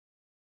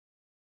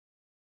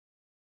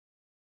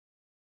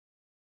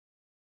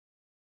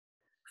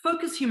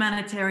Focus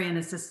Humanitarian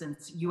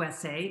Assistance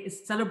USA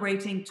is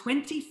celebrating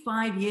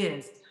 25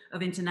 years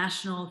of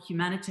international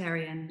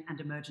humanitarian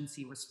and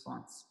emergency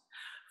response.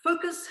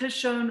 Focus has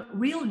shown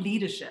real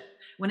leadership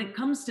when it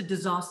comes to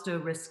disaster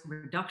risk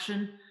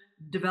reduction,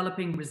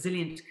 developing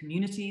resilient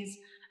communities,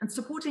 and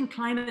supporting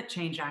climate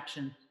change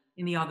action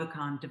in the Aga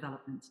Khan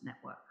Development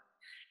Network.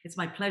 It's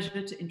my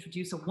pleasure to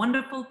introduce a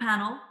wonderful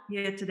panel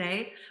here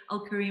today.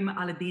 Al-Karim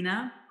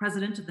Al-Adina,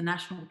 President of the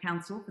National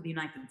Council for the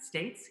United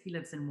States. He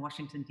lives in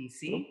Washington,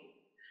 D.C.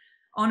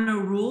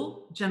 Onno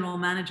Rule, General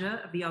Manager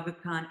of the Aga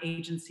Khan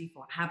Agency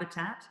for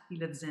Habitat. He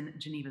lives in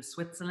Geneva,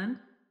 Switzerland.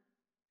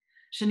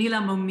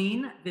 Shanila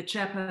Momin, the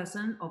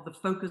Chairperson of the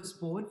Focus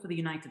Board for the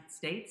United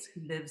States,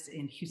 who lives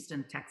in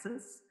Houston,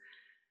 Texas.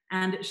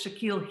 And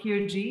Shakil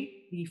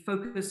Hirji, the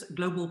Focus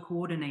Global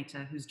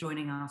Coordinator, who's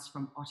joining us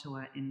from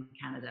Ottawa in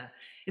Canada.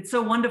 It's so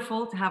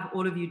wonderful to have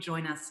all of you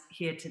join us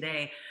here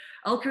today.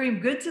 Al-Karim,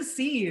 good to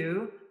see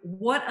you.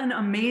 What an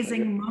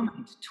amazing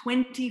moment.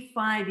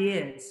 25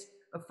 years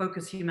of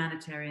Focus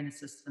Humanitarian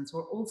Assistance.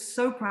 We're all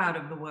so proud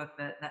of the work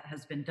that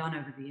has been done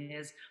over the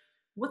years.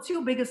 What's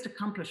your biggest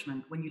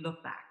accomplishment when you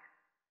look back?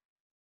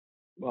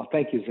 Well,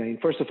 thank you, Zain.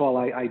 First of all,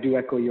 I do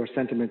echo your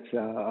sentiments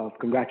of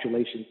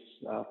congratulations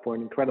for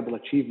an incredible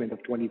achievement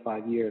of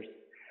 25 years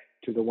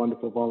to the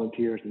wonderful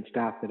volunteers and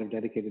staff that have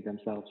dedicated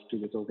themselves to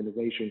this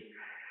organization.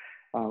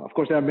 Of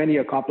course, there are many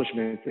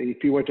accomplishments.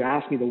 If you were to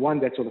ask me the one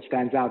that sort of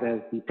stands out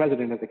as the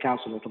president of the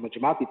council from a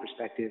Jamaati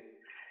perspective,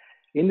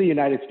 in the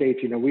United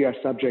States, we are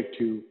subject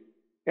to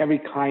every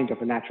kind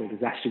of a natural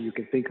disaster you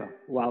can think of,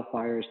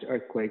 wildfires, to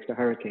earthquakes, to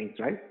hurricanes,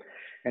 right?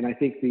 And I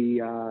think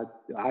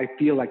I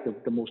feel like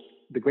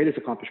the greatest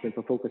accomplishment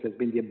for Focus has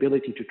been the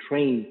ability to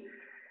train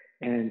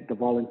and the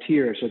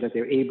volunteers so that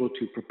they're able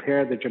to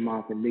prepare the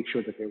Jamaat and make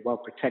sure that they're well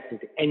protected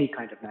to any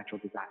kind of natural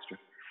disaster.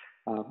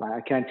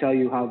 I can't tell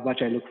you how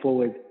much I look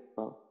forward,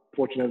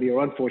 fortunately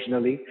or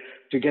unfortunately,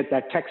 to get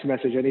that text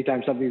message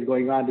anytime something's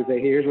going on to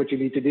say, hey, here's what you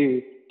need to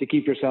do to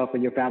keep yourself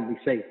and your family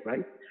safe,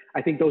 right?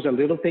 I think those are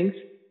little things,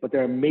 but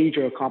they're a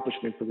major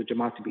accomplishment for the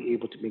Jamaat to be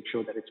able to make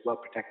sure that it's well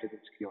protected and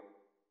secure.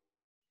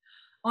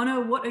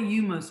 Onno, what are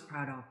you most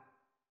proud of?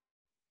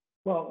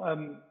 Well,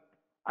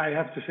 I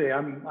have to say,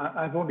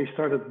 I've only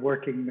started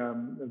working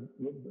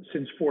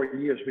since 4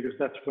 years, because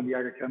that's when the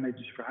Aga Khan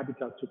Agency for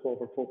Habitat took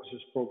over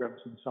Focus's programs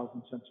in South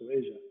and Central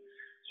Asia.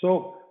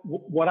 So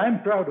what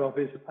I'm proud of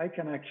is I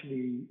can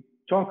actually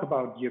talk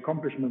about the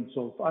accomplishments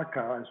of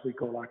ACA, as we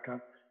call ACA,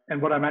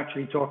 and what I'm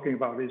actually talking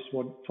about is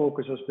what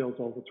Focus has built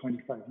over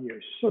 25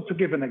 years. So to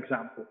give an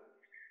example,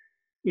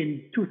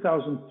 in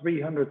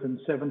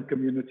 2,307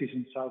 communities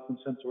in South and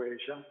Central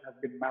Asia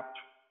have been mapped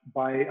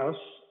by us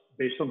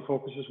based on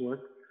Focus's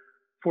work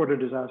for the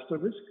disaster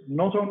risk.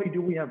 Not only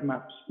do we have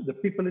maps, the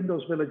people in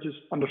those villages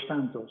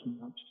understand those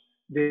maps.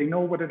 They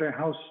know whether their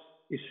house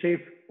is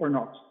safe or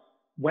not.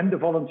 When the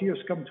volunteers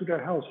come to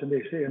their house and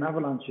they say an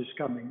avalanche is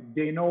coming,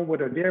 they know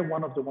whether they're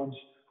one of the ones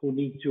who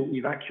need to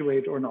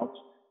evacuate or not,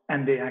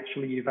 and they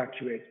actually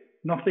evacuate.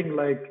 Nothing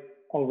like,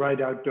 I'll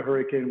ride out the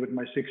hurricane with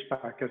my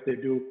six-pack, as they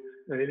do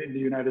in the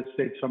United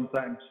States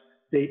sometimes.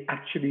 They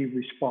actually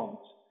respond.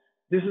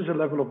 This is a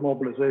level of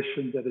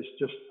mobilization that is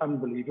just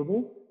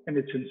unbelievable, and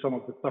it's in some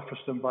of the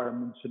toughest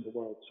environments in the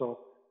world. So,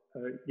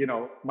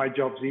 my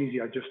job's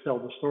easy. I just tell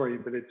the story,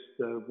 but it's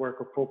the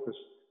work of Focus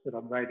that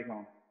I'm writing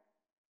on.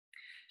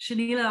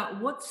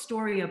 Shanila, what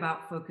story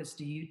about Focus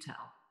do you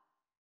tell?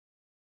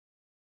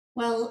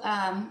 Well,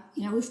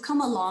 we've come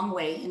a long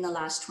way in the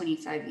last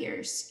 25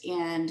 years,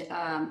 and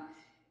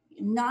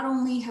not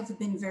only have we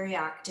been very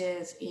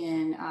active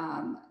in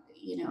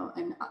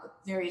in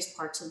various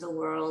parts of the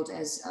world,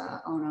 as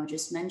Onno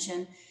just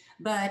mentioned,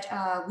 but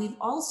we've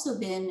also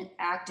been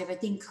active. I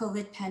think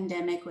COVID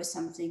pandemic was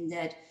something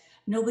that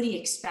nobody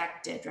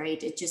expected,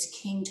 right? It just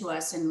came to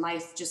us and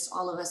life just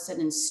all of a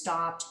sudden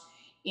stopped.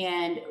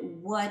 And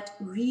what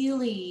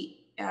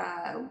really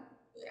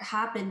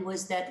happened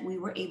was that we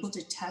were able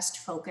to test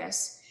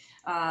Focus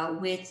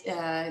with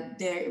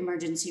their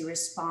emergency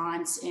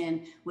response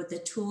and with the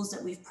tools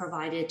that we've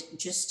provided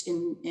just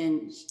in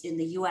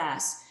the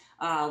US.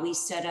 We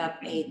set up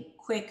a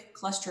quick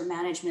cluster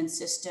management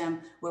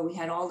system where we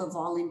had all the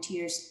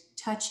volunteers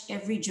touch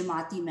every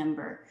Jamaati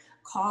member,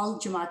 call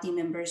Jamaati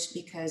members,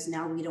 because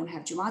now we don't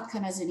have Jamaat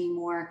Khanas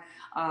anymore.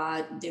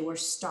 They were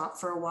stopped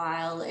for a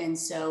while. And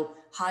so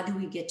how do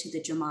we get to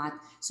the Jamaat?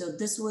 So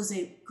this was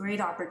a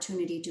great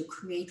opportunity to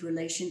create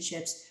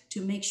relationships,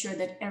 to make sure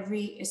that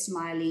every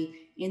Ismaili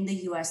in the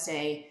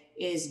USA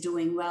is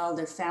doing well,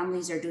 their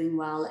families are doing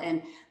well,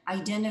 and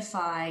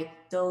identify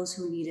those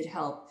who needed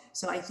help.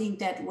 So I think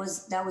that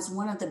was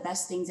one of the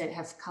best things that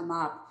have come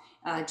up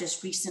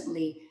just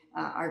recently.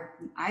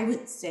 I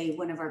would say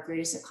one of our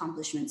greatest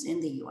accomplishments in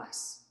the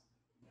US.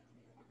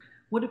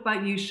 What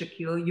about you,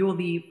 Shakil? You're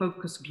the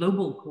Focus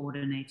Global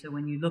Coordinator.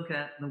 When you look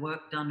at the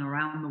work done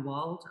around the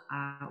world,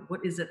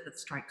 what is it that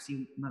strikes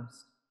you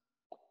most?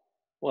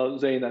 Well,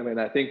 Zain,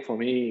 I think for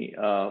me,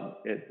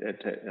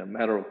 a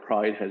matter of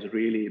pride has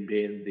really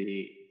been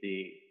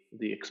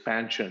the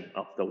expansion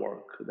of the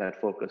work that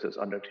Focus has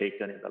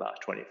undertaken in the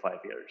last 25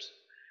 years.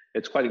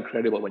 it's quite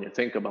incredible when you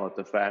think about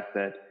the fact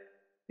that,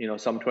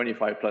 some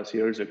 25 plus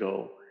years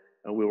ago,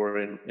 we were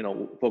in,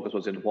 Focus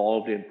was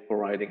involved in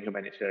providing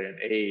humanitarian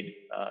aid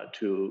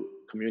to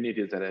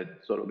communities that had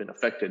sort of been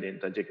affected in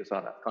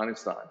Tajikistan,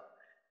 Afghanistan,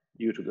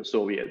 due to the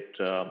Soviet,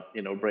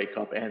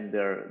 breakup and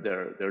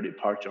their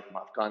departure from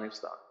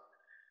Afghanistan.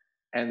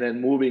 And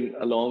then moving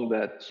along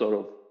that sort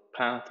of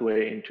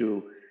pathway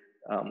into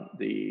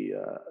the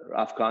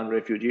Afghan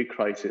refugee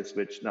crisis,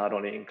 which not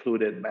only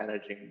included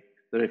managing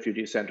the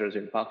refugee centers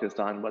in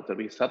Pakistan, but the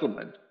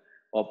resettlement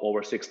of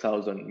over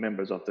 6,000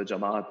 members of the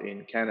Jamaat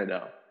in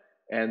Canada,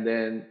 and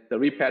then the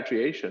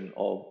repatriation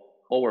of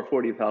over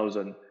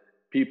 40,000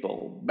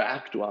 people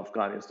back to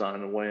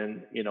Afghanistan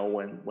when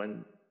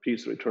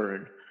peace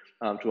returned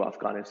to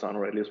Afghanistan,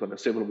 or at least when the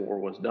civil war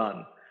was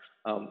done.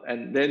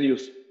 And then you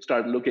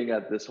start looking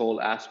at this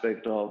whole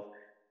aspect of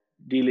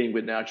dealing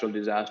with natural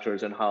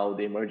disasters and how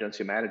the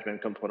emergency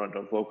management component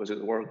of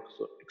Focus's work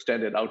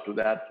extended out to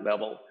that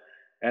level.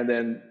 And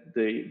then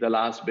the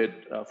last bit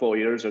 4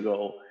 years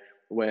ago,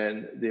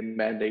 when the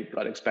mandate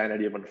got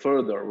expanded even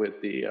further with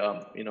the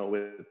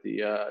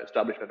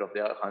establishment of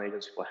the Aga Khan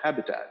Agency for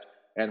Habitat,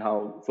 and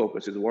how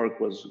Focus's work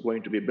was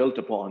going to be built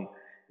upon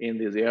in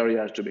these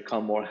areas to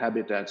become more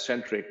habitat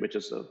centric, which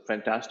is a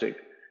fantastic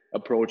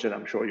approach, and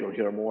I'm sure you'll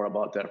hear more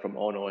about that from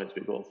Ono as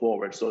we go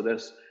forward. So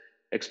this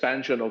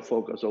expansion of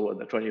Focus over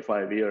the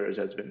 25 years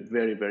has been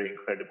very, very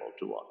incredible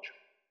to watch.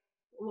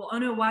 Well,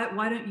 Ono,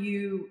 why don't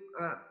you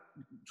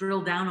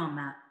drill down on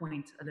that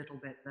point a little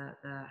bit,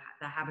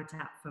 the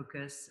habitat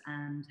focus,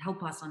 and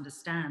help us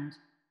understand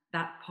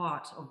that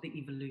part of the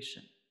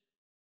evolution?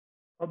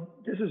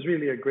 This is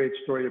really a great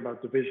story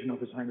about the vision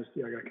of His Highness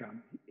the Aga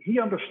Khan. He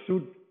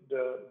understood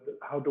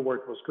how the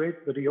work was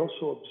great, but he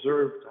also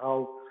observed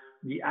how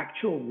the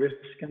actual risk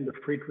and the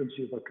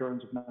frequency of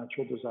occurrence of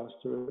natural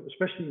disaster,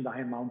 especially in the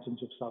high mountains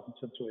of South and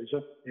Central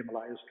Asia,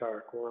 Himalayas,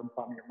 Karakoram,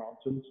 Pamir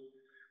Mountains,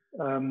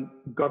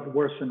 got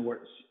worse and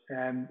worse.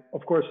 And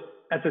of course,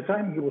 at the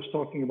time he was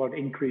talking about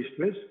increased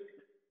risk.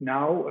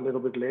 Now, a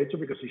little bit later,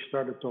 because he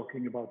started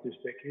talking about this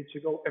decades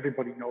ago,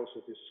 everybody knows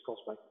that this is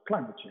caused by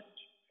climate change.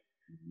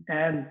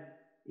 And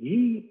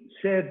he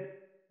said,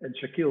 and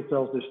Shakil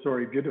tells this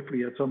story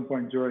beautifully at some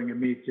point during a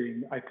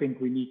meeting, I think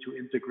we need to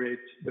integrate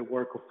the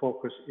work of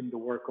Focus in the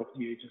work of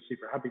the Agency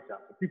for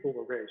Habitat. The people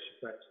were very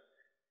surprised.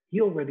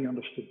 He already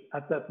understood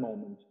at that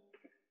moment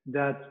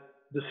that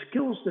the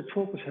skills that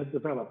Focus had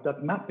developed,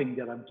 that mapping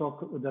that I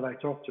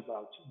talked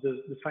about,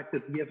 the fact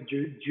that we have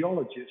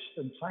geologists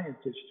and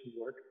scientists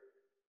who work,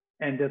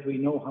 and that we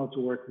know how to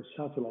work with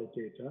satellite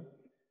data,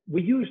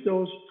 we use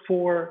those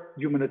for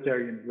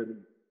humanitarian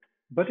relief.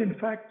 But in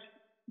fact,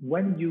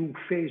 when you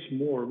face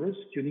more risk,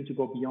 you need to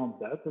go beyond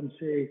that and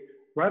say,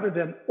 rather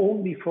than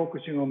only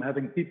focusing on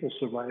having people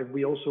survive,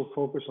 we also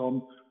focus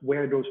on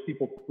where those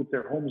people put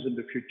their homes in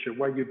the future,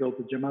 where you build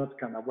the Jamaat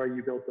Khana, where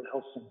you build the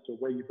health center,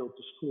 where you build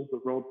the school, the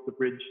road, the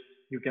bridge.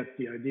 You get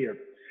the idea.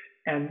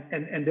 And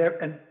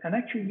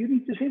actually, you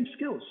need the same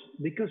skills,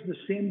 because the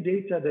same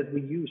data that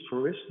we use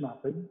for risk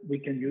mapping, we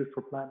can use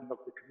for planning of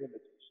the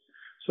communities.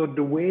 So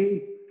the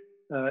way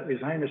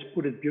His Highness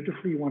put it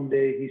beautifully one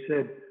day, he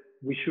said,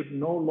 we should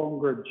no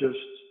longer just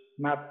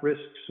map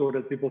risks so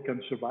that people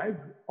can survive,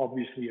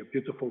 obviously a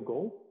beautiful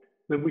goal,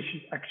 but we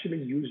should actually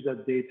use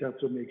that data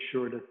to make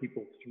sure that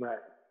people thrive.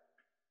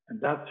 And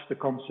that's the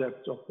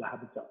concept of the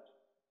habitat.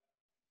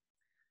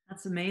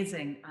 That's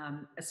amazing.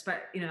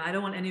 I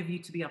don't want any of you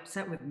to be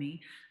upset with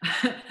me,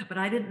 but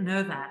I didn't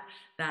know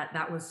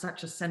that was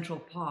such a central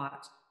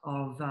part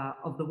of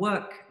the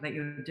work that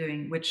you're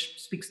doing, which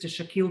speaks to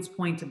Shakil's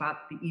point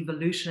about the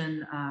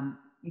evolution.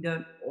 You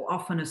don't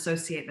often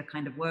associate the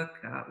kind of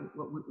work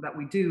that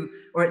we do,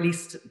 or at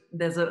least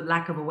there's a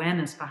lack of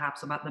awareness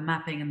perhaps about the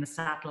mapping and the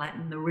satellite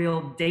and the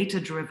real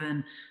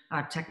data-driven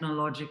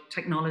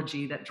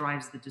technology that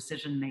drives the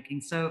decision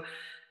making. So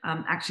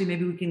actually,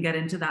 maybe we can get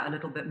into that a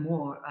little bit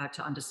more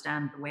to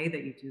understand the way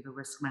that you do the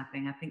risk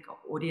mapping. I think our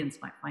audience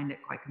might find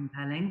it quite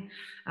compelling.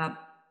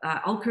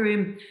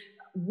 Al-Karim,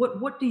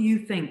 what do you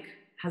think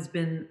has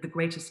been the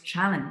greatest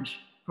challenge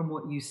from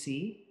what you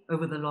see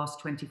over the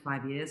last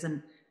 25 years?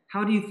 And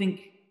how do you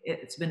think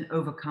it's been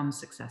overcome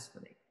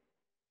successfully?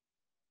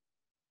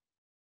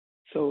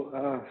 So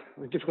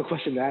a difficult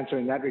question to answer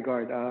in that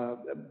regard.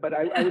 But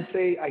I would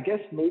say, I guess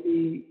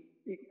maybe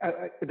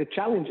the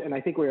challenge, and I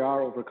think we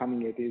are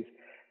overcoming it, is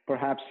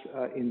perhaps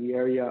in the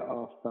area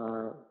of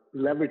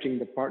leveraging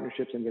the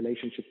partnerships and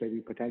relationships that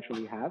we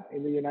potentially have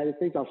in the United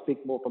States. I'll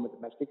speak more from a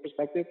domestic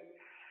perspective.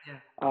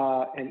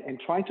 Yeah. And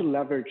trying to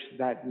leverage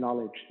that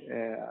knowledge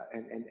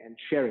and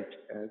share it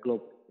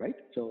globally, right?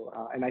 So,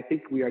 and I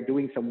think we are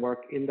doing some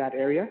work in that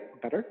area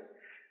better,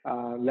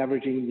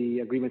 leveraging the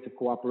agreements of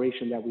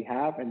cooperation that we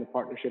have and the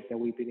partnership that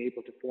we've been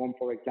able to form,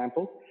 for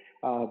example,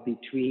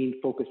 between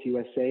Focus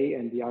USA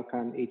and the Aga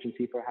Khan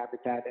Agency for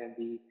Habitat and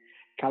the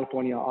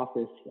California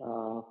Office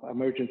of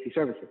Emergency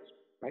Services,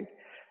 right?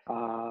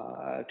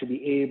 To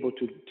be able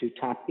to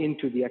tap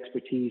into the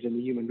expertise and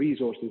the human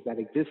resources that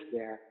exist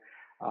there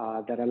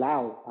that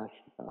allow us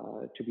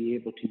to be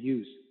able to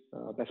use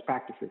best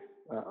practices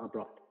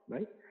abroad.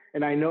 right?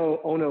 And I know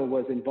Ono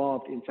was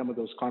involved in some of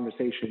those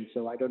conversations,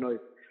 so I don't know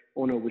if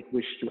Ono would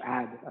wish to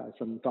add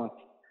some thoughts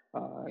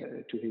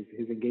to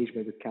his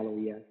engagement with Cal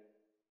OES.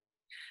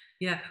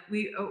 Yeah,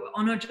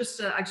 Ono, I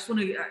just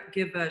want to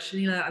give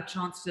Shanila a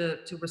chance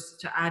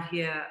to add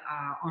here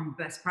on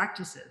best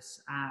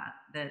practices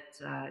that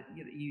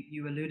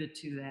you alluded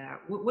to there.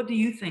 What do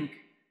you think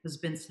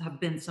have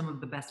been some of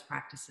the best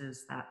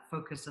practices that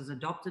Focus has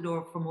adopted,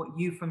 or from what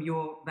you, from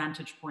your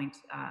vantage point,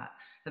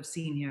 have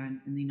seen here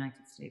in the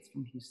United States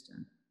from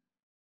Houston?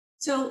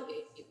 So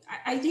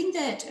I think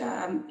that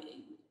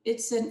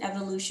it's an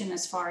evolution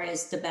as far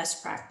as the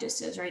best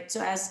practices, right?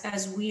 So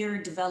as we're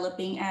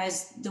developing,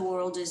 as the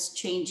world is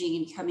changing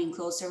and coming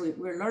closer,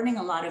 we're learning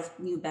a lot of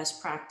new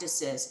best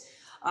practices.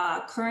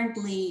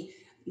 Currently,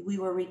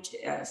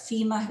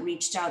 FEMA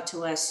reached out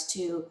to us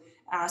to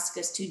ask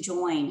us to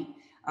join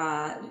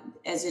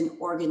as an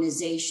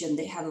organization.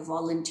 They have a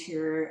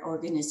volunteer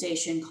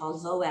organization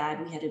called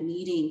VOAD. We had a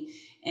meeting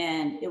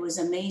and it was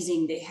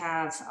amazing. They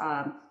have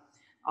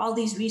all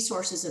these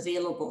resources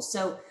available.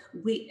 So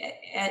we,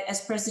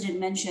 as President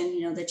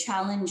mentioned, the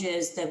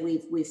challenges that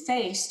we've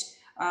faced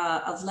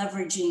of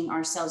leveraging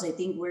ourselves, I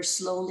think we're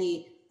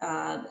slowly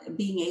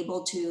being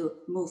able to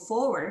move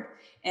forward.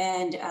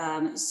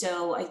 And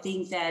so I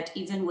think that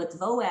even with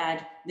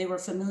VOAD, they were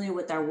familiar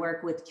with our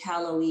work with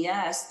Cal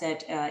OES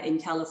that in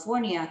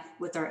California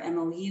with our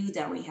MOU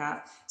that we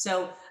have.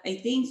 So I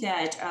think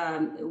that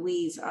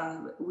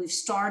we've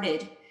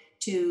started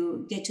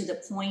to get to the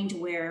point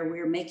where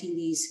we're making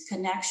these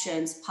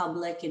connections,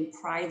 public and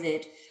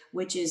private,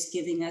 which is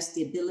giving us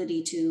the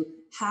ability to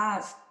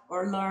have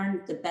or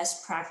learn the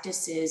best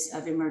practices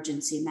of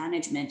emergency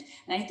management.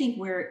 And I think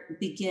we're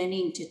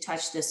beginning to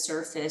touch the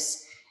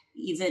surface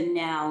even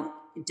now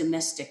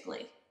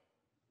domestically.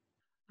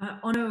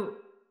 Ono,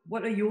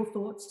 what are your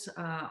thoughts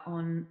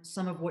on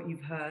some of what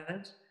you've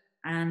heard?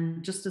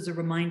 And just as a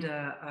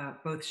reminder,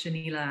 both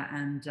Shanila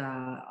and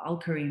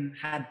Al-Karim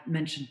had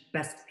mentioned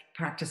best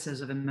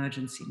practices of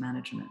emergency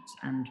management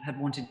and had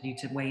wanted you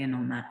to weigh in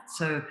on that.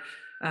 So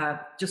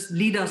just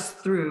lead us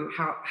through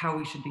how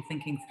we should be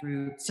thinking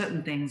through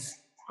certain things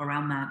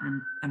around that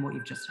and what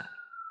you've just said.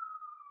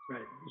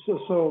 Right.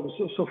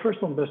 So first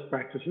on best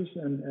practices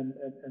and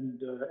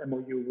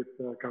MOU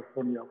with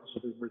California Office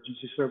of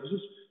Emergency Services,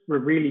 we're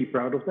really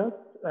proud of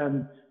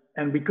that.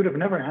 And we could have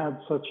never had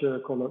such a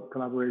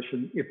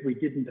collaboration if we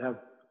didn't have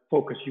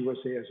Focus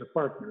USA as a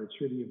partner. It's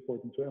really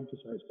important to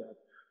emphasize that.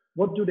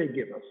 What do they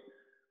give us?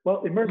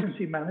 Well,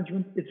 emergency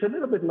management, it's a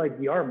little bit like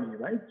the Army,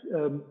 right?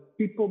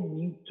 People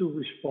need to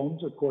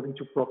respond according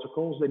to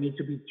protocols. They need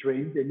to be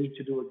trained. They need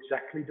to do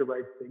exactly the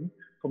right thing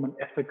from an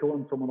ethical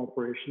and from an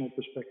operational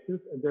perspective.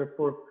 And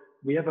therefore,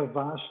 we have a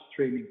vast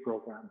training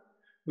program.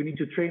 We need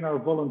to train our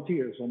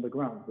volunteers on the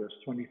ground. There's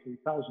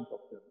 23,000 of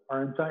them.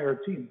 Our entire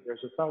team,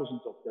 there's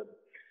 1,000 of them.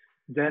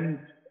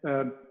 Then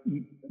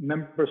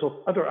members of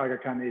other Aga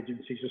Khan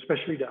agencies,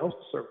 especially the health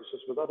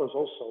services, but others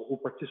also who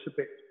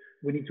participate.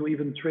 We need to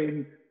even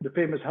train the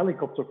famous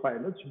helicopter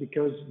pilots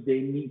because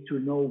they need to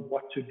know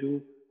what to do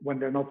when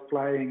they're not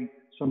flying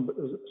some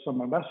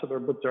ambassador,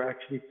 but they're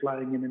actually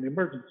flying in an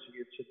emergency.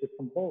 It's a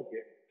different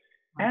ballgame.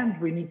 And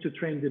we need to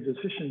train the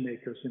decision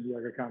makers in the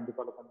Aga Khan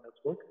Development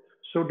Network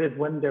so that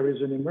when there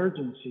is an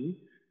emergency,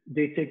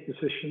 they take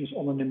decisions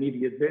on an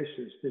immediate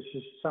basis. This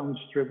sounds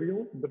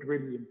trivial, but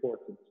really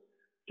important.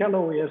 Cal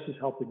OES is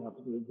helping us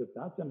with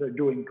that, and they're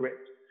doing great.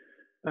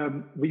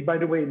 We, by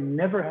the way,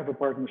 never have a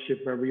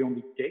partnership where we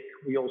only take,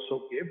 we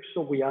also give.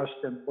 So we ask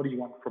them, what do you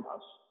want from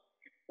us?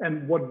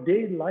 And what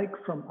they like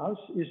from us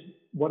is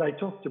what I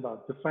talked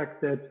about, the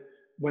fact that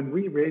when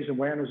we raise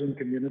awareness in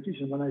communities,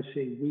 and when I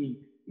say we,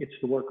 it's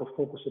the work of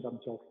Focus that I'm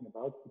talking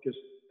about, because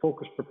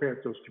Focus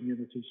prepared those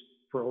communities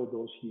for all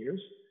those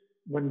years.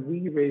 When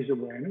we raise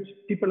awareness,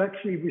 people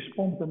actually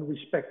respond and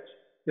respect.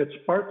 That's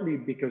partly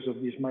because of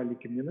the Ismaili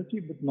community,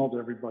 but not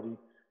everybody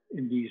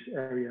in these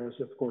areas,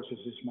 of course, is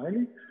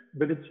Ismaili,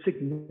 but it's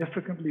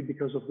significantly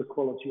because of the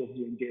quality of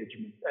the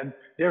engagement. And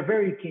they're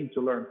very keen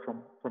to learn from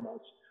us.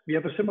 We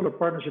have a similar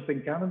partnership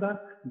in Canada.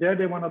 There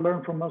they want to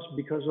learn from us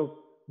because of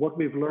what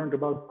we've learned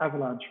about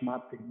avalanche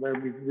mapping, where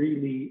we've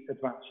really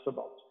advanced a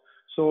lot.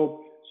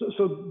 So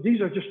these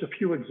are just a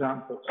few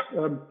examples.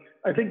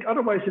 I think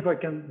otherwise, if I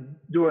can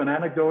do an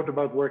anecdote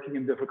about working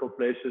in difficult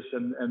places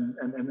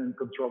and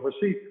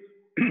controversy,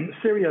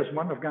 Syria is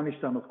one,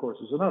 Afghanistan, of course,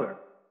 is another.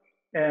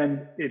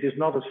 And it is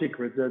not a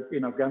secret that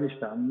in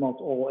Afghanistan, not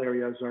all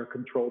areas are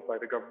controlled by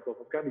the government of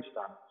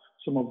Afghanistan.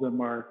 Some of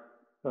them are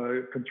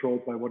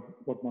controlled by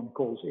what one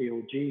calls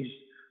AOGs.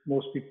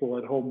 Most people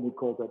at home would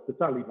call that the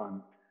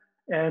Taliban.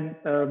 And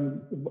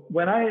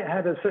when I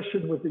had a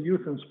session with the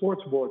Youth and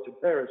Sports Board in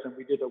Paris, and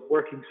we did a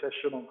working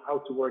session on how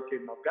to work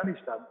in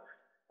Afghanistan,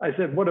 I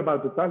said, what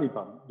about the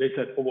Taliban? They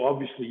said, oh,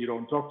 obviously you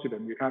don't talk to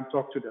them. You can't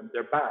talk to them.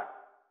 They're bad.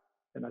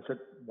 And I said,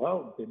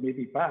 well, they may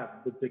be bad,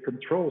 but they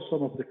control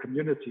some of the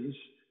communities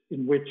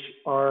in which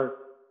our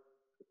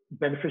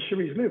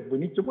beneficiaries live. We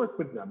need to work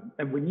with them.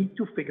 And we need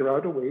to figure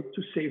out a way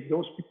to save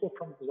those people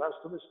from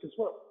disaster risk as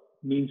well.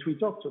 Means we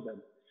talk to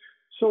them.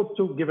 So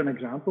to give an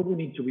example, we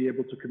need to be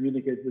able to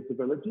communicate with the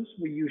villages.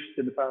 We used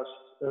in the past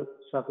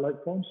satellite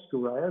phones,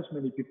 Turayas,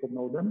 many people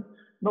know them.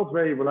 Not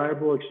very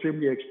reliable,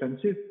 extremely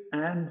expensive.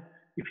 And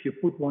if you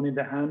put one in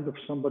the hand of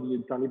somebody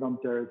in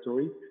Taliban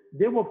territory,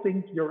 they will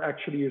think you're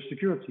actually a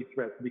security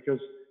threat,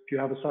 because if you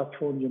have a sat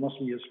phone, you must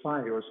be a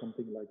spy or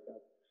something like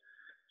that.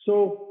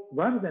 So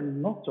rather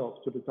than not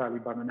talk to the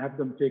Taliban and have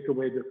them take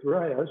away the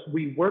Turayas,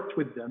 we worked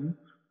with them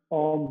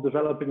on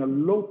developing a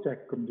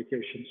low-tech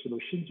communication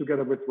solution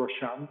together with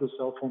Roshan, the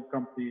cell phone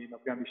company in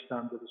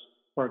Afghanistan that is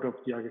part of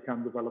the Aga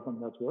Khan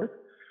Development Network,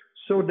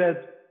 so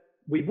that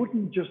we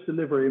wouldn't just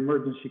deliver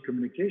emergency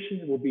communication,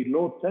 it would be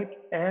low-tech,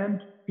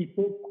 and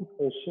people could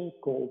also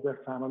call their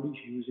families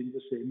using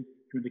the same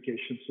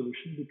communication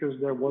solution because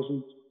there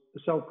wasn't a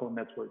cell phone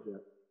network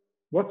there.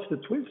 What's the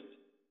twist?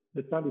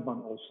 The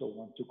Taliban also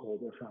want to call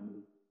their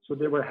family. So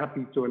they were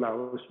happy to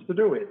allow us to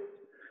do it.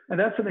 And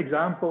that's an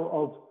example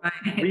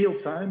of real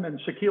time. And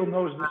Shakil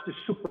knows this is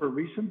super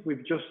recent.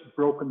 We've just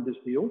brokered this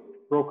deal.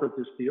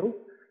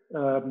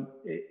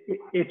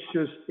 It's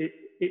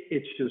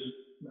just,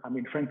 I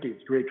mean, frankly,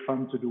 it's great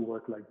fun to do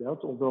work like that,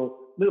 although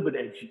a little bit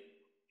edgy.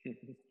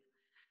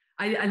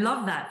 I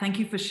love that. Thank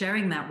you for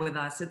sharing that with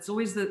us. It's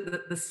always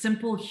the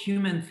simple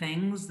human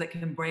things that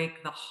can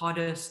break the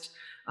hottest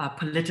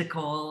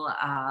political,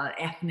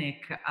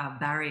 ethnic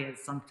barriers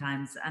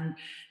sometimes. And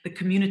the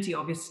community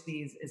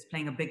obviously is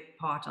playing a big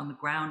part on the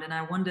ground. And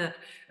I wonder,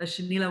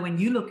 Shamila, when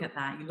you look at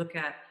that, you look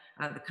at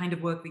the kind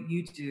of work that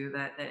you do,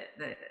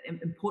 the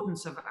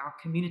importance of our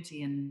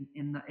community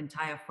in the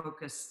entire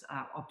focus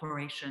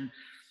operation.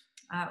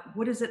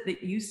 What is it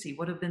that you see?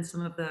 What have been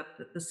some of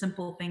the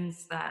simple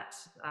things that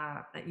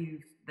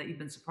you've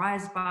been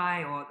surprised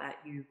by, or that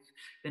you've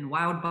been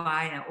wowed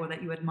by, or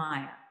that you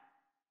admire?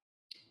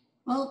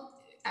 Well,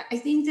 I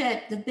think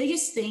that the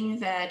biggest thing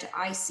that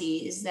I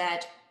see is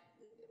that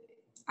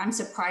I'm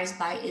surprised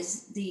by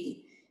is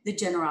the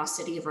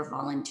generosity of our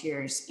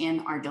volunteers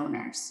and our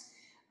donors.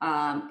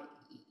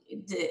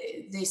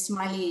 The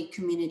Somali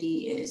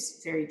community is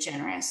very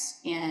generous,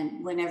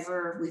 and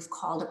whenever we've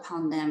called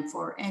upon them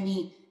for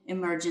any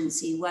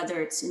emergency,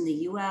 whether it's in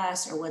the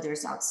US or whether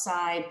it's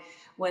outside,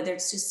 whether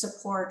it's to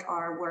support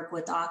our work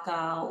with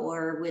Aga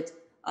or with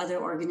other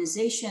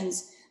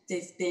organizations,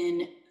 they've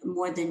been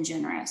more than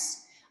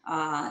generous,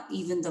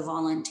 even the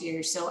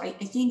volunteers. So I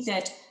think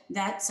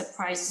that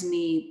surprises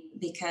me,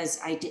 because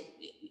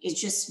it's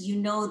just, you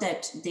know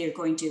that they're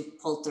going to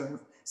pull through.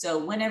 So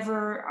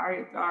whenever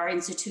our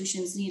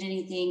institutions need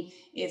anything,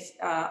 if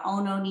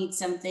Ono needs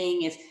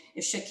something, if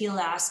Shakil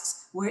asks,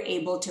 we're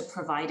able to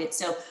provide it.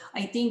 So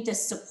I think the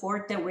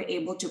support that we're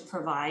able to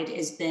provide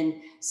has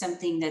been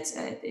something that's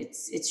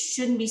it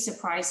shouldn't be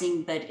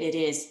surprising, but it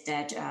is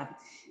that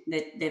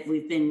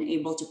we've been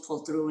able to pull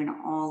through in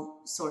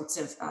all sorts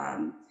of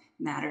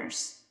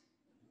matters.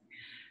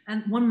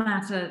 And one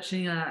matter,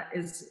 Shamila,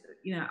 is,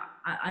 you know,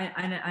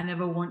 I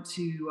never want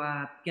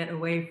to get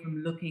away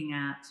from looking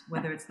at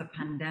whether it's the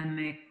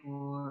pandemic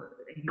or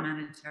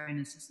humanitarian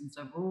assistance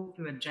overall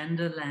through a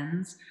gender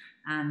lens.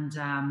 And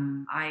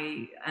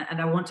I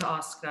want to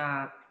ask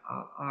our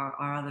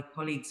other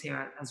colleagues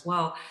here as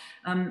well.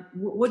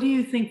 What do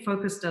you think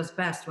Focus does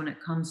best when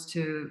it comes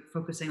to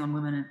focusing on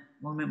women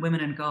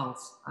and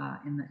girls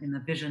in the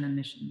vision and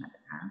mission that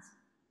it has?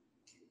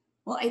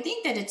 Well, I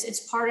think that it's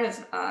part of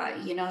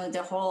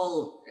the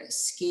whole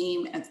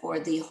scheme or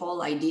the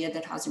whole idea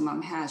that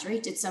Hazimam has,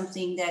 right? It's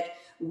something that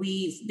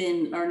we've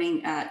been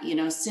learning,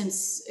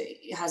 since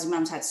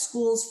Hazimam's had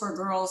schools for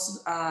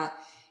girls,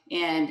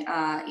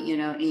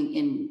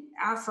 in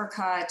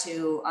Africa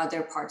to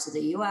other parts of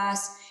the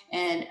U.S.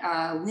 And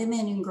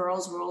women and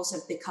girls' roles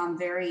have become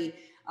very,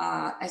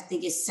 I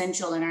think,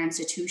 essential in our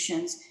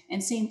institutions.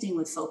 And same thing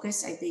with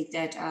Focus. I think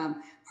that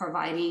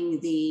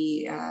providing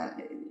the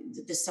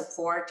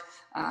support.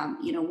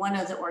 One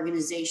of the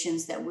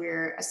organizations that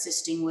we're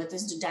assisting with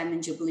is the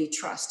Diamond Jubilee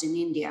Trust in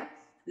India.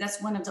 That's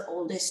one of the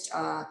oldest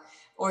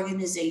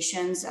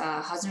organizations.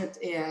 Hazrat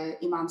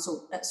Imam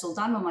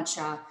Sultan Muhammad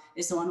Shah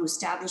is the one who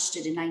established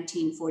it in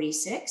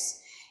 1946.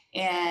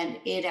 And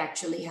it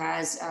actually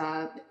has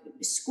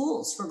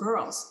schools for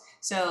girls.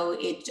 So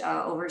it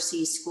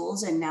oversees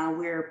schools, and now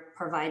we're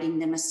providing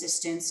them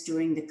assistance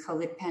during the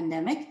COVID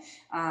pandemic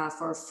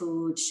for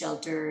food,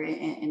 shelter,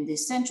 and the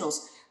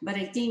essentials. But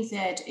I think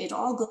that it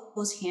all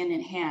goes hand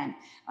in hand.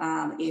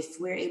 If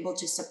we're able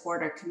to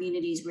support our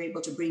communities, we're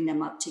able to bring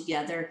them up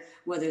together,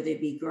 whether they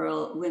be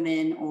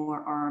women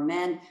or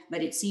men.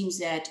 But it seems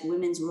that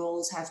women's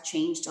roles have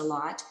changed a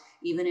lot,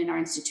 even in our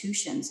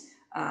institutions.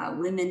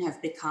 Women have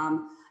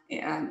become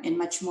in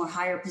much more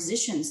higher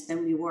positions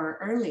than we were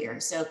earlier.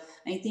 So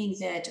I think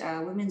that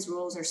women's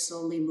roles are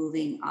slowly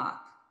moving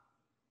up.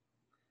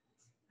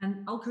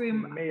 And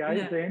Al-Karim, may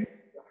I say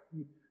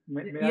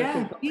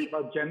something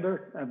about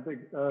gender?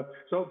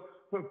 So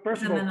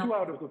first of all,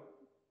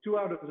 two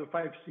out of the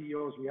 5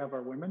 CEOs we have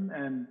are women,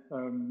 and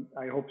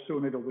I hope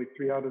soon it'll be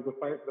 3 out of the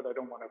 5, but I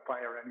don't want to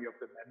fire any of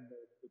the men.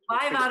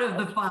 5 out of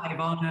the 5,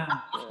 oh no.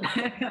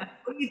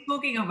 What are you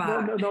talking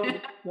about? No.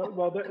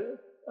 Well,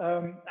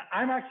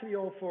 I'm actually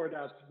all for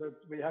that, but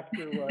we have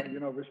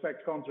to,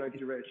 respect contract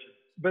duration.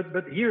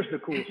 But here's the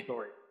cool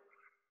story.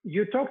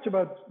 You talked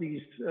about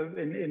these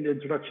in the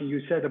introduction.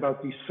 You said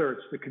about these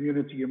CERTs, the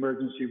Community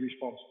Emergency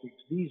Response Teams.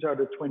 These are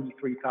the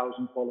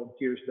 23,000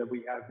 volunteers that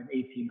we have in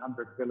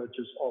 1,800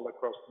 villages all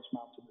across these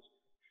mountainous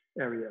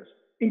areas,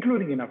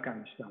 including in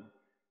Afghanistan.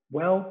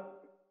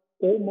 Well,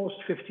 almost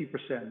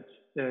 50%.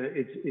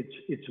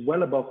 It's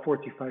well above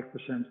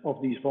 45%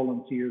 of these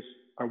volunteers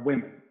are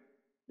women.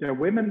 They're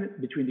women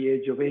between the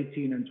age of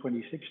 18 and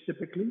 26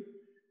 typically.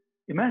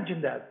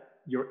 Imagine that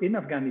you're in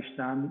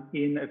Afghanistan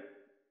in a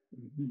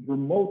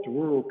remote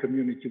rural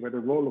community where the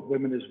role of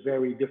women is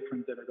very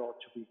different than it ought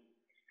to be.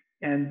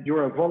 And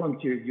you're a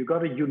volunteer, you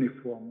got a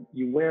uniform,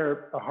 you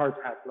wear a hard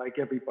hat like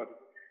everybody.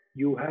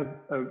 You have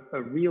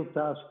a real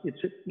task.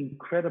 It's an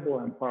incredible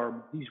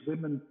empowerment. These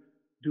women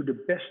do the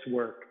best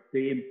work.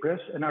 They impress,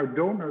 and our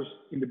donors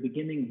in the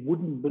beginning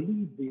wouldn't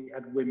believe we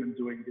had women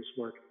doing this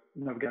work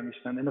in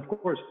Afghanistan. And of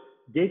course,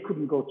 they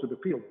couldn't go to the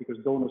field because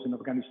donors in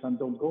Afghanistan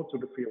don't go to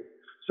the field.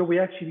 So we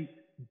actually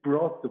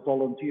brought the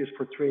volunteers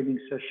for training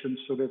sessions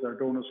so that our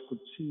donors could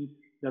see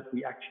that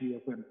we actually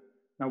have women.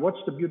 Now, what's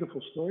the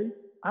beautiful story?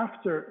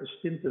 After a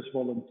stint as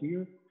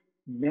volunteer,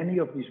 many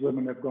of these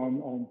women have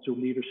gone on to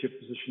leadership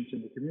positions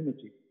in the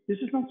community. This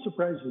is not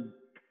surprising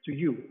to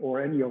you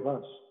or any of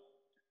us,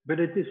 but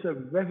it is a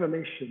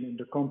revelation in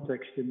the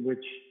context in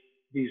which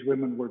these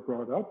women were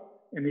brought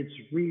up, and it's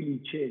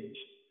really changed.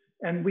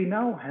 And we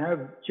now have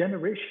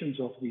generations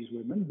of these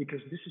women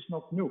because this is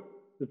not new,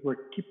 that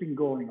we're keeping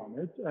going on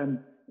it. And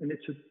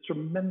it's a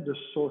tremendous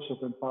source of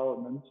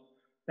empowerment.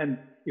 And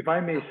if I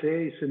may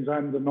say, since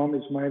I'm the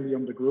non-Ismaili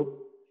on the group,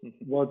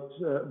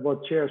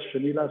 what Chair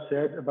Shanila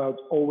said about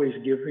always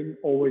giving,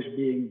 always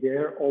being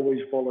there, always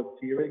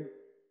volunteering,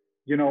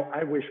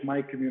 I wish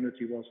my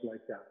community was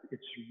like that.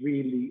 It's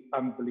really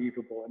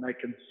unbelievable. And I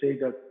can say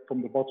that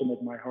from the bottom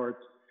of my heart,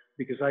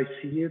 because I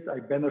see it, I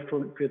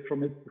benefit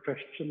from it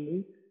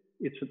professionally.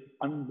 It's an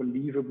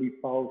unbelievably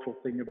powerful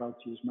thing about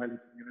the Ismaili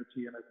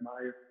community, and I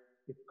admire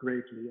it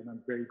greatly, and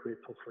I'm very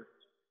grateful for it.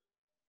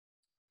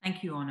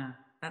 Thank you, Onur.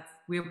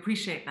 We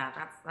appreciate that.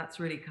 That's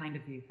really kind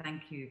of you.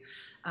 Thank you.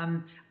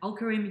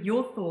 Al-Karim,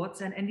 your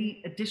thoughts and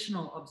any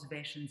additional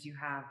observations you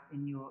have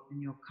in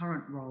your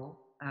current role,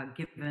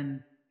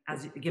 given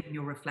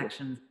your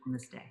reflections on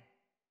this day.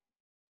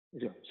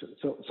 Yeah,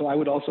 so I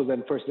would also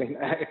then first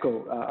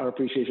echo our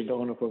appreciation to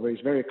Onur for his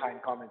very kind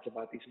comments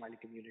about the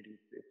Ismaili community.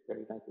 It's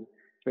very nice and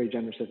very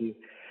generous of you.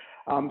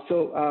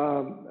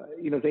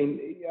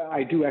 Zain,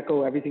 I do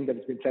echo everything that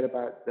has been said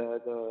about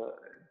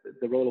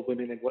the role of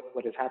women and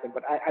what has happened.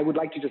 But I would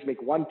like to just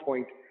make one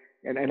point,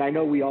 and I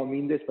know we all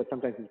mean this, but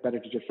sometimes it's better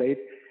to just say it,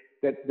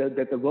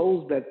 that the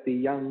roles that the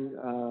young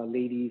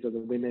ladies or the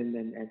women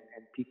and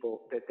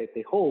people that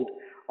they hold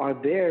are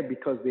there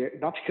because they're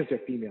not because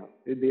they're female.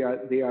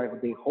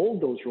 They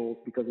hold those roles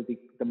because of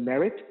the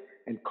merit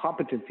and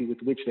competency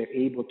with which they're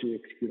able to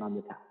execute on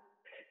the task.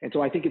 And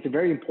so I think it's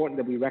very important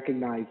that we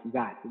recognize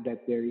that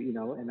they're,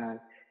 and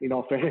in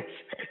all fairness,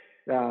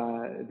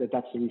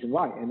 that's the reason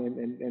why.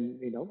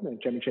 And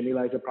Chairman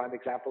Shanila is a prime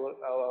example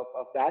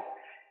of that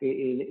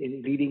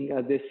in leading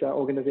this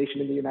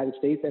organization in the United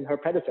States, and her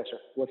predecessor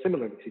was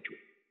similarly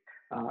situated.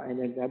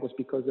 And that was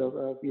because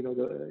of we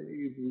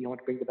want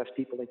to bring the best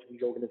people into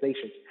these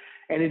organizations.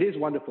 And it is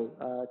wonderful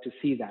to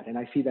see that. And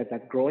I see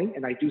that growing.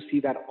 And I do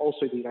see that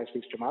also in the United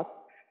States Jamaat,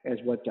 as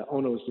what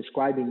Onur was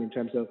describing in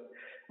terms of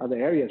other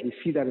areas. We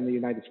see that in the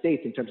United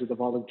States in terms of the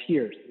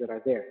volunteers that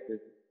are there.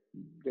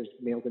 There's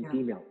males and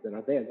females that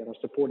are there that are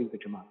supporting the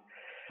Jamaat.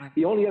 Right.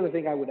 The only other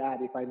thing I would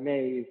add, if I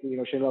may, is,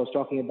 Shanila was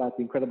talking about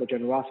the incredible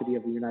generosity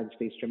of the United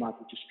States Jamaat,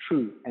 which is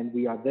true. And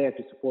we are there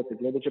to support the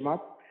global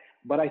Jamaat.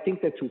 But I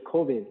think that through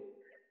COVID,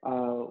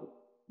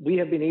 we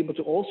have been able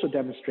to also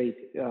demonstrate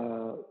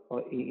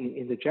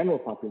in the general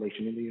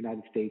population in the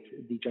United States,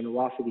 the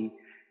generosity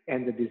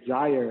and the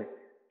desire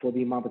for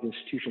the Imamate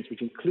institutions,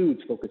 which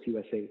includes Focus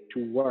USA,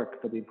 to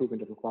work for the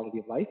improvement of the quality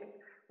of life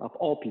of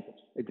all peoples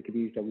in the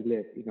communities that we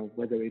live,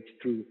 whether it's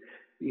through,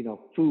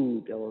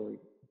 food or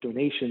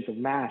donations of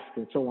masks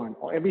and so on,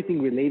 or everything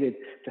related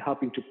to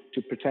helping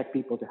to protect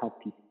people, to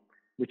help people,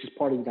 which is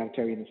part of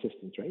humanitarian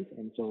assistance, right?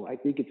 And so I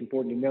think it's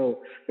important to know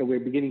that we're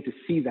beginning to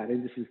see that.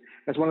 And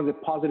that's one of the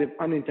positive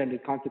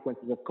unintended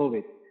consequences of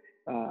COVID,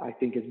 I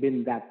think, has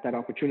been that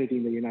opportunity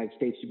in the United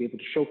States to be able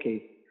to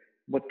showcase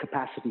what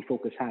capacity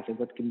Focus has and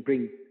what can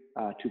bring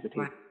to the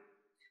table. Right.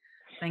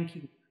 Thank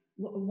you.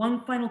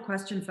 One final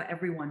question for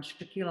everyone.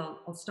 Shakil,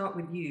 I'll start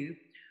with you.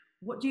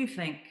 What do you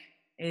think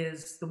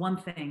is the one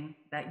thing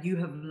that you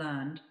have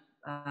learned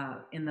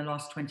in the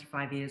last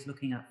 25 years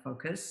looking at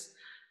Focus?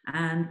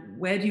 And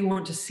where do you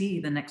want to see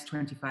the next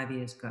 25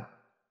 years go?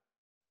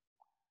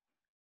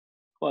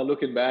 Well,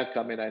 looking back,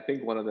 I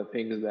think one of the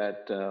things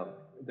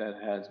that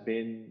has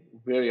been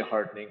very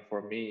heartening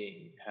for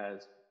me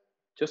has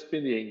just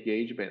been the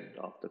engagement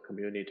of the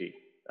community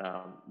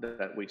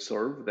that we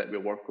serve, that we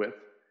work with,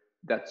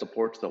 that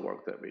supports the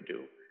work that we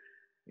do.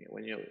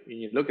 When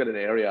you look at an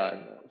area,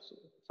 and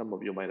some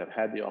of you might have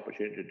had the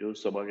opportunity to do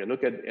so. But when you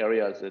look at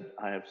areas that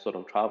I have sort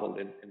of traveled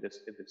in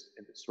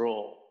this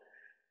role,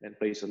 in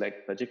places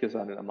like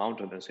Tajikistan in the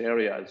mountainous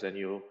areas, and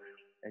you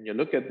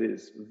look at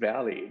this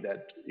valley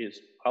that is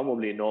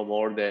probably no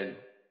more than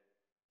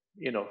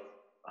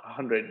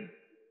 100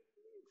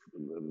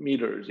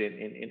 meters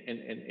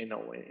in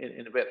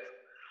width,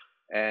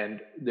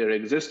 and there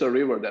exists a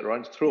river that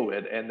runs through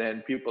it, and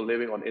then people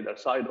living on either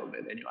side of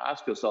it, and you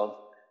ask yourself,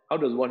 how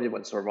does one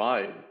even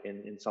survive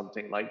in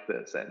something like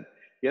this? And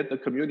yet the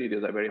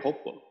communities are very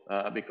hopeful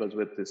because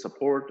with the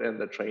support and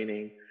the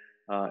training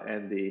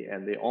and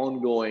the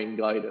ongoing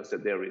guidance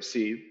that they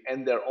receive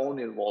and their own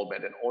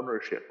involvement and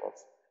ownership of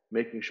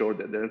making sure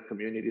that their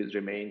communities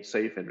remain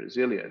safe and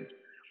resilient,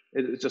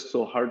 it's just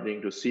so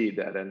heartening to see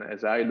that. And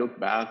as I look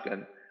back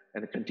and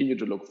continue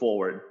to look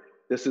forward,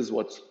 this is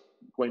what's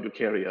going to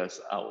carry us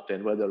out.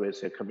 And whether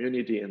it's a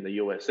community in the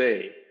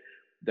USA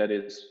that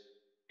is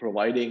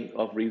providing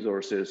of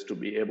resources to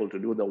be able to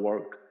do the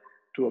work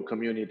to a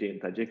community in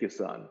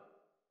Tajikistan,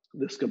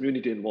 this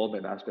community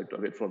involvement aspect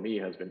of it for me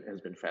has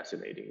been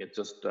fascinating. It's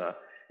just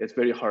it's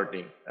very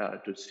heartening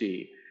to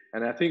see.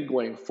 And I think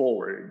going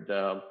forward,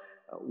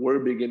 we're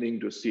beginning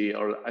to see,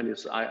 or at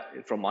least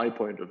from my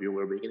point of view,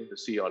 we're beginning to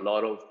see a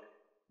lot of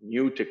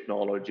new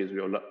technologies.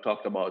 We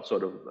talked about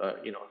sort of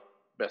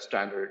best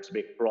standards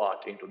being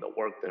brought into the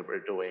work that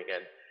we're doing,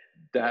 and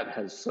that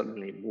has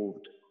certainly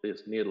moved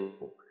this needle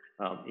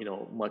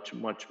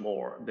much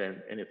more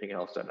than anything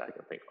else that I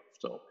can think of.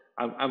 So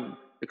I'm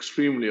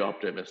extremely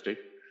optimistic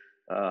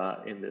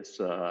in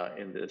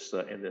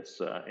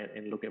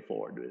looking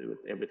forward with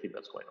everything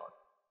that's going on.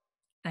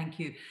 Thank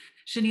you.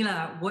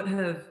 Shanila, what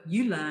have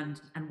you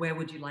learned and where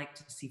would you like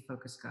to see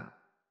Focus go?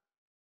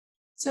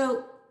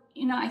 So,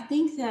 I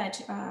think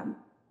that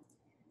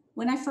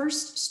when I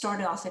first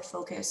started off at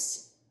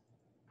Focus,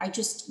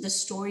 the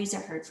stories I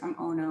heard from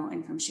Ono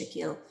and from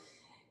Shakil,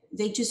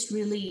 they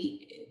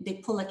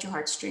pull at your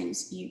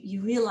heartstrings.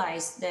 You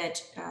realize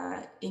that,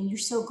 and you're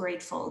so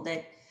grateful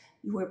that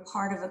you were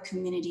part of a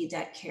community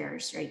that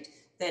cares, right?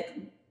 That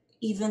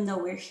even though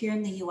we're here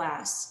in the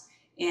US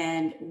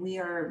and we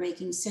are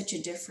making such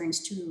a difference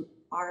to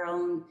our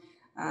own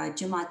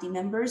Jamaati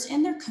members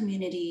and their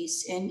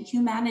communities and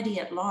humanity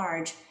at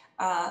large,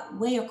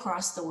 way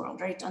across the world,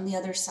 right? On the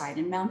other side,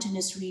 in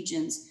mountainous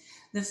regions,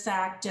 the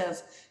fact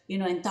of,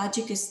 in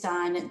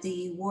Tajikistan,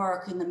 the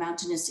work in the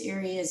mountainous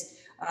areas,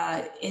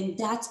 and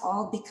that's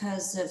all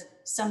because of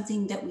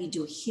something that we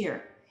do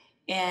here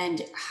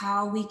and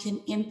how we can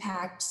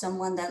impact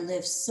someone that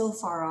lives so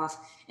far off.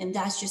 And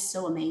that's just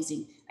so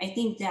amazing. I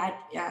think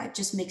that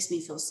just makes me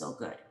feel so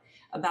good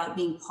about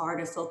being part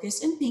of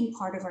Focus and being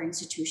part of our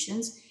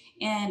institutions.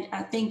 And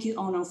thank you,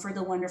 Ono, for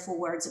the wonderful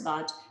words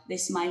about the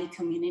Ismaili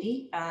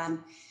community.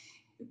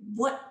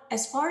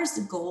 As far as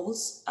the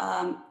goals,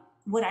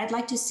 what I'd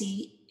like to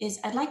see is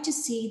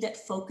that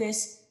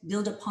Focus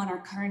build upon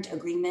our current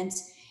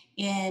agreements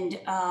and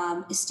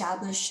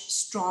establish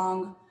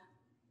strong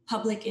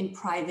public and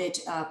private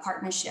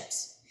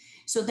partnerships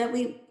so that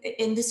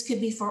and this could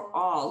be for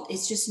all,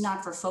 it's just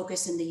not for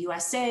Focus in the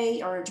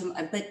USA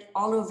but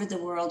all over the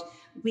world,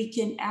 we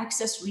can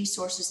access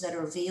resources that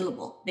are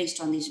available based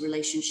on these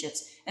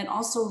relationships and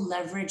also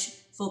leverage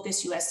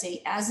Focus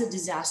USA as a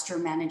disaster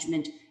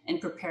management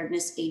and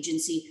preparedness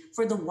agency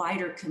for the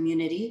wider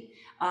community.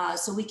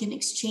 So we can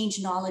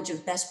exchange knowledge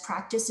of best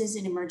practices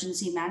in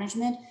emergency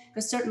management,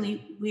 because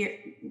certainly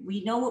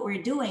we know what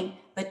we're doing,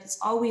 but it's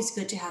always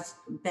good to have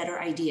better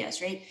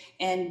ideas, right?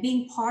 And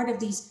being part of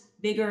these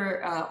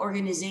bigger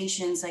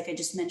organizations, like I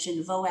just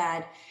mentioned,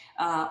 VOAD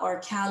or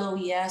Cal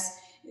OES,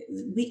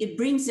 it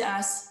brings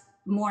us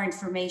more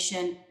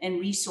information and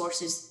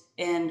resources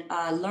and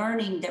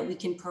learning that we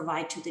can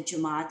provide to the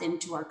Jamaat and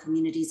to our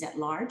communities at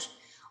large.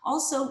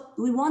 Also,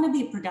 we want to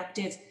be a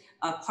productive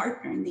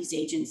partner in these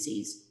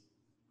agencies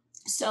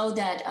so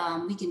that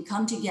we can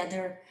come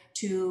together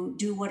to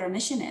do what our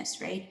mission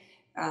is, right?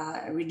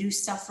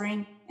 Reduce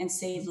suffering and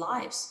save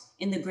lives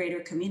in the greater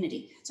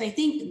community. So I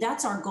think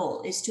that's our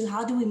goal, is to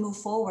how do we move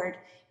forward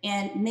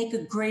and make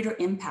a greater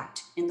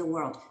impact in the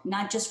world,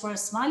 not just for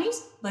Ismailis,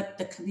 but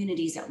the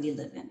communities that we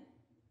live in.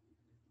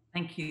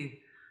 Thank you.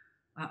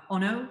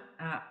 Ono,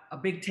 a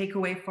big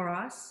takeaway for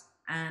us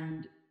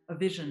and a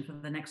vision for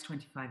the next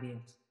 25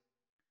 years.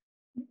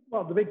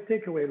 Well, the big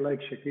takeaway, like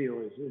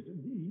Shakil, is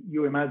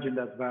you imagine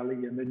that valley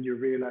and then you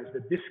realize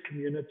that this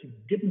community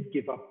didn't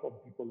give up on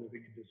people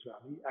living in this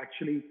valley,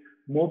 actually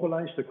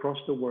mobilized across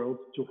the world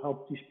to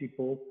help these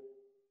people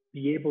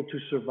be able to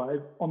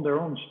survive on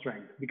their own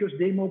strength, because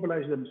they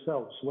mobilize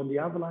themselves. When the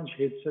avalanche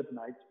hits at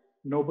night,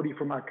 nobody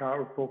from Aga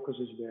or Focus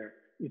is there.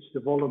 It's the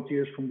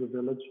volunteers from the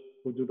village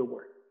who do the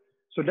work.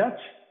 So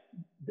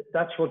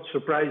that's what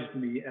surprised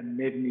me and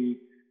made me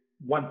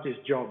want this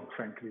job,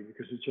 frankly,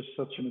 because it's just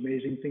such an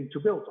amazing thing to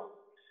build on.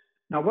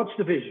 Now, what's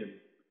the vision?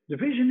 The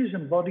vision is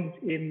embodied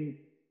in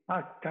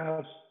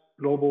Aga's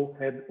Global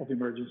Head of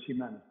Emergency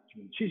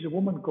Management. She's a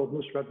woman called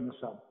Nusrat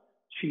Nasab.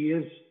 She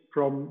is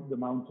from the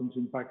mountains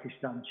in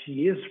Pakistan.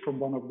 She is from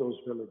one of those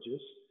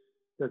villages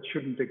that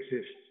shouldn't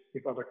exist.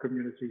 if other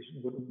communities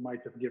might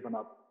have given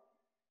up.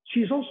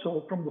 She's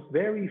also from the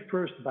very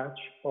first batch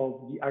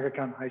of the Aga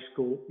Khan High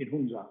School in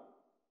Hunza.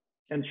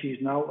 And she's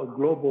now a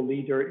global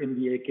leader in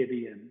the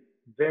AKDN,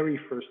 very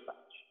first batch.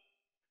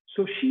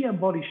 So she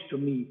embodies to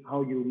me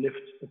how you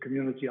lift a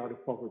community out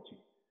of poverty.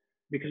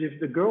 Because if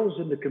the girls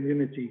in the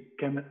community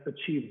can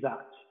achieve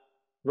that,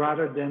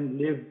 rather than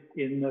live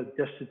in a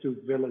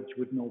destitute village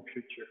with no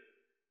future,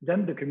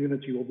 then the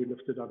community will be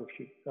lifted out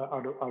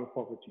of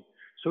poverty.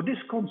 So this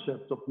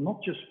concept of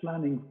not just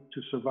planning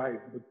to survive,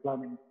 but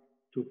planning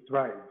to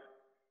thrive.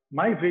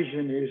 My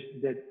vision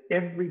is that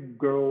every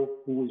girl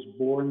who is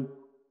born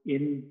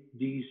in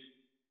these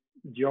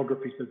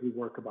geographies that we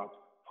work about,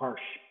 harsh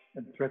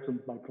and threatened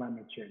by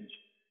climate change,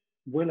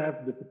 will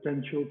have the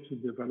potential to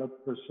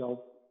develop herself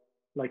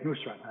like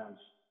Nusrat has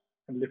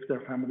and lift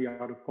their family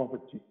out of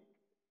poverty.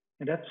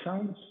 And that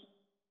sounds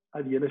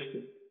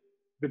idealistic,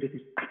 but it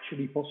is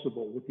actually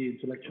possible with the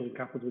intellectual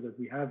capital that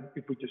we have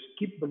if we just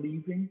keep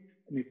believing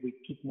and if we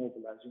keep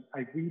mobilizing.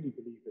 I really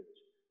believe it,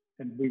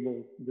 and we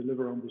will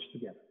deliver on this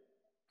together.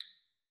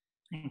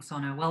 Thanks,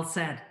 Onno. Well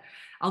said.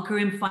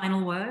 Al-Karim,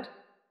 final word?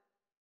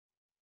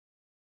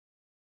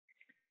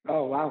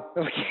 Oh, wow.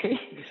 Okay.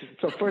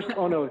 So first,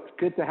 Onno, it's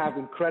good to have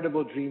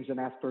incredible dreams and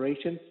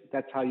aspirations.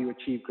 That's how you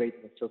achieve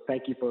greatness. So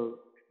thank you for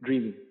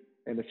dreaming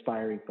and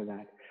aspiring for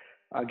that.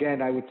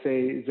 Again, I would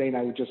say, Zain,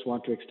 I would just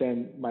want to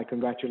extend my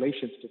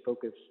congratulations to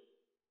Focus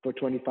for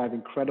 25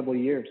 incredible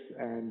years.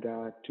 And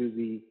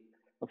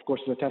of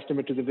course, it's a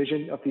testament to the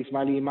vision of the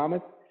Ismaili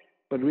Imamate,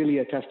 but really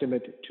a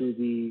testament to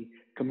the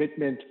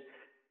commitment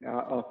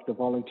of the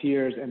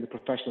volunteers and the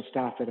professional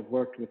staff that have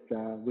worked with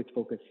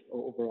Focus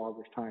over all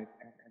this time.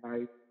 And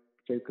I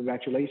say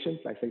congratulations.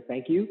 I say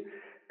thank you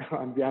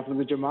on behalf of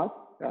the Jamaat,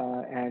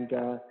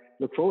 and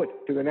look forward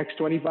to the next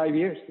 25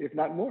 years, if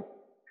not more.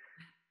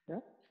 Yeah.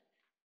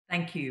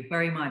 Thank you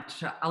very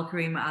much.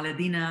 Al-Karim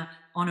Aladina,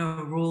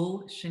 Onno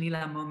Rule,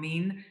 Shanila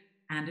Momin,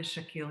 and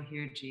Shakil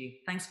Hirji.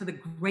 Thanks for the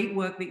great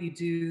work that you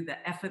do, the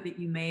effort that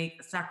you make,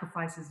 the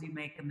sacrifices you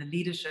make, and the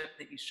leadership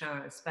that you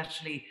show,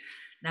 especially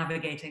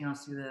navigating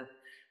us through the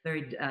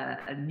very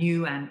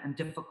new and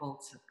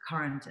difficult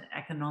current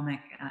economic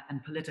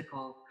and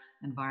political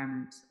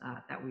environment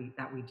that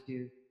we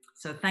do.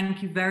 So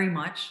thank you very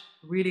much.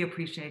 Really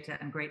appreciate it,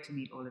 and great to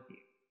meet all of you.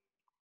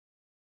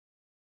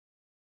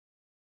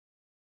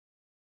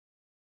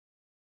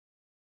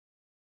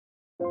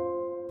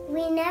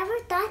 We never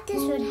thought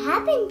this would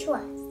happen to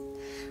us,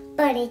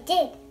 but it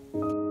did.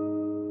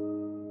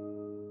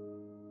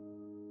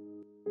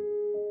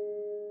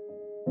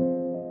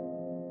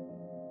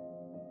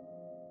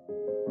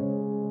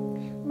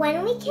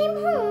 When we came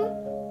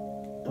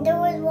home, there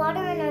was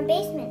water in our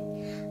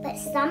basement, but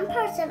some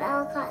parts of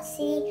Ellicott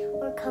City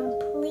were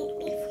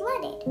completely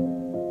flooded.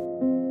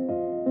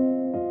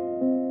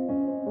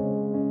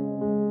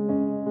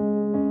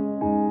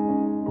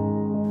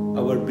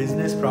 Our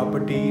business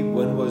property,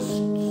 one was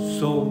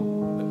so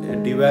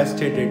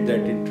devastated that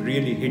it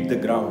really hit the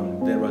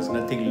ground. There was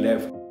nothing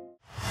left.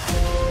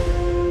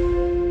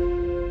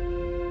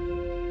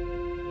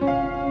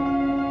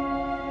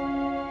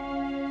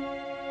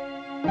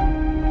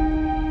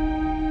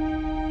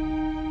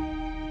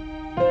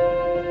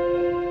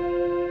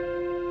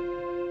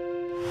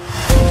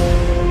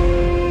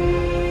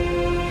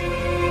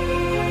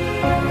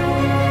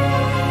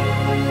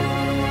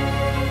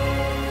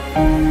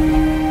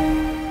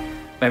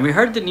 When we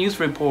heard the news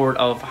report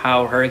of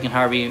how Hurricane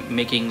Harvey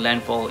making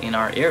landfall in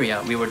our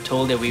area, we were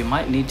told that we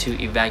might need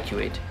to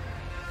evacuate.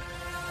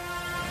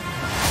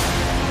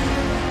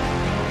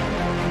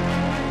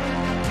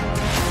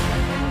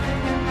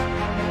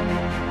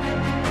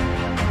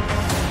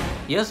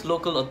 Yes,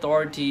 local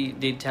authority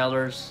did tell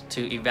us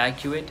to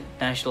evacuate.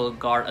 National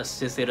Guard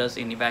assisted us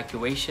in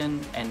evacuation,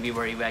 and we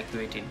were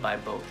evacuated by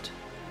boat.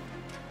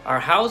 Our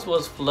house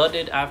was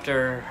flooded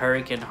after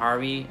Hurricane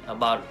Harvey.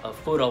 About a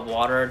foot of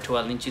water,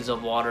 12 inches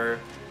of water,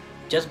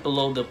 just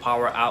below the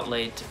power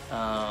outlet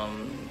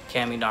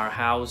came in our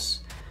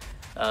house.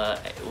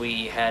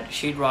 We had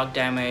sheetrock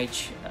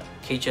damage,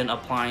 kitchen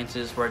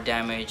appliances were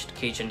damaged,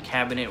 kitchen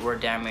cabinet were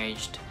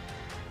damaged.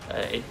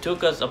 It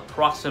took us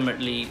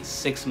approximately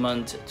 6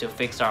 months to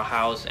fix our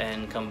house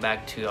and come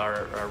back to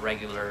our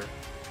regular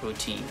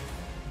routine.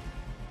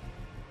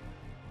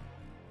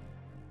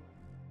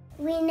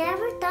 We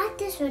never thought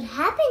this would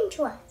happen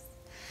to us,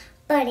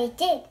 but it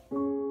did.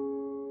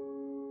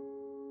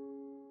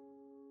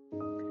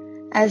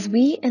 As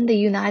we in the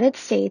United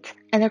States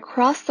and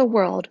across the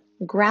world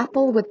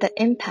grapple with the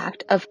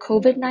impact of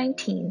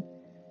COVID-19,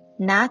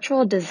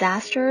 natural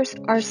disasters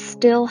are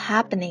still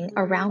happening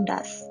around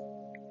us.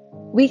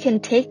 We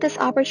can take this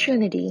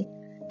opportunity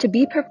to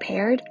be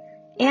prepared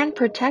and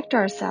protect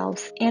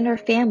ourselves and our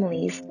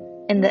families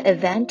in the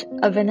event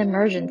of an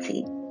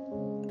emergency.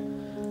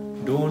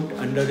 Don't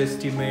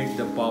underestimate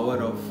the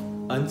power of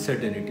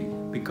uncertainty,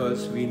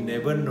 because we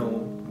never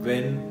know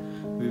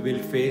when we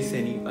will face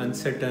any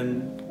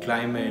uncertain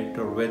climate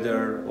or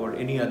weather or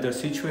any other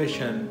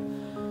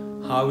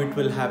situation, how it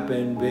will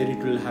happen, where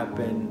it will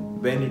happen,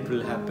 when it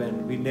will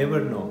happen. We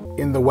never know.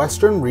 In the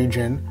Western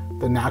region,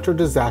 the natural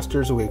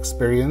disasters we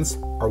experience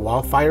are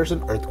wildfires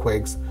and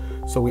earthquakes,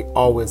 so we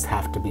always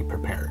have to be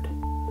prepared.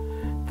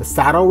 The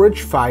Saddle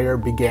Ridge Fire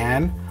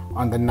began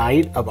on the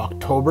night of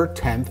October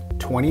 10th,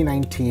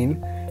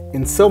 2019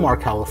 in Sylmar,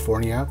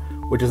 California,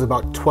 which is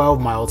about 12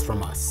 miles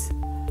from us.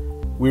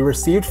 We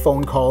received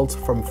phone calls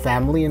from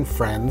family and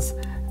friends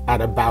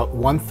at about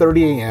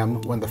 1:30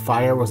 a.m. when the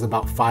fire was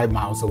about 5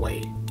 miles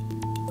away.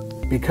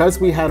 Because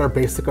we had our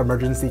basic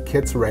emergency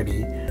kits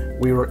ready,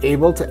 we were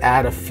able to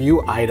add a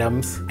few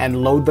items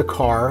and load the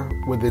car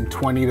within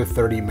 20 to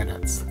 30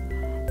 minutes.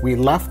 We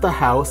left the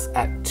house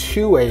at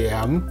 2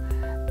 a.m.,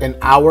 an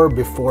hour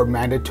before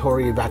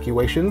mandatory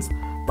evacuations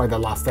by the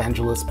Los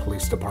Angeles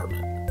Police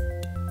Department.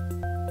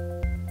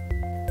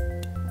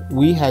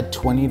 We had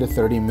 20 to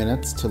 30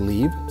 minutes to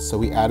leave, so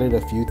we added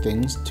a few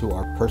things to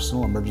our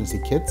personal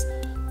emergency kits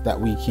that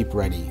we keep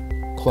ready,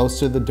 close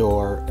to the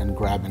door and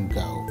grab and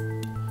go.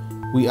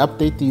 We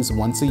update these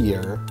once a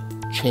year,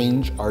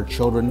 change our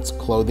children's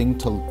clothing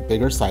to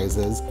bigger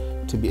sizes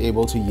to be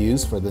able to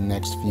use for the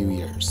next few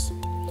years.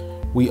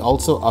 We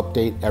also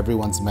update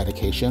everyone's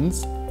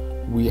medications.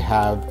 We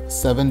have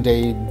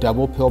 7-day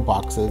double pill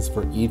boxes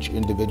for each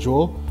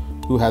individual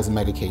who has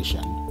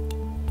medication.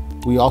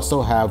 We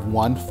also have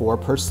 1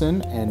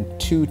 4-person and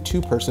 2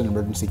 2-person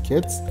emergency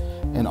kits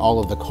in all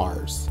of the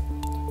cars.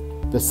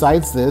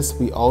 Besides this,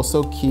 we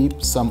also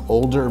keep some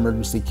older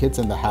emergency kits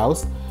in the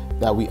house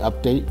that we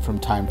update from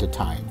time to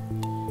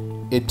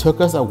time. It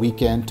took us a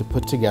weekend to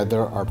put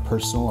together our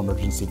personal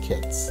emergency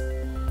kits.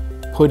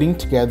 Putting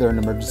together an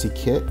emergency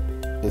kit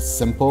is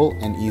simple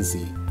and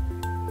easy.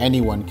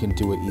 Anyone can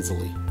do it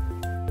easily.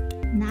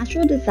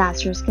 Natural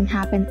disasters can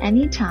happen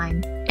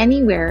anytime,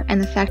 anywhere,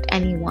 and affect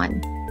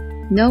anyone.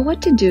 Know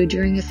what to do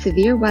during a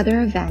severe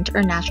weather event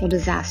or natural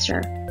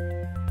disaster.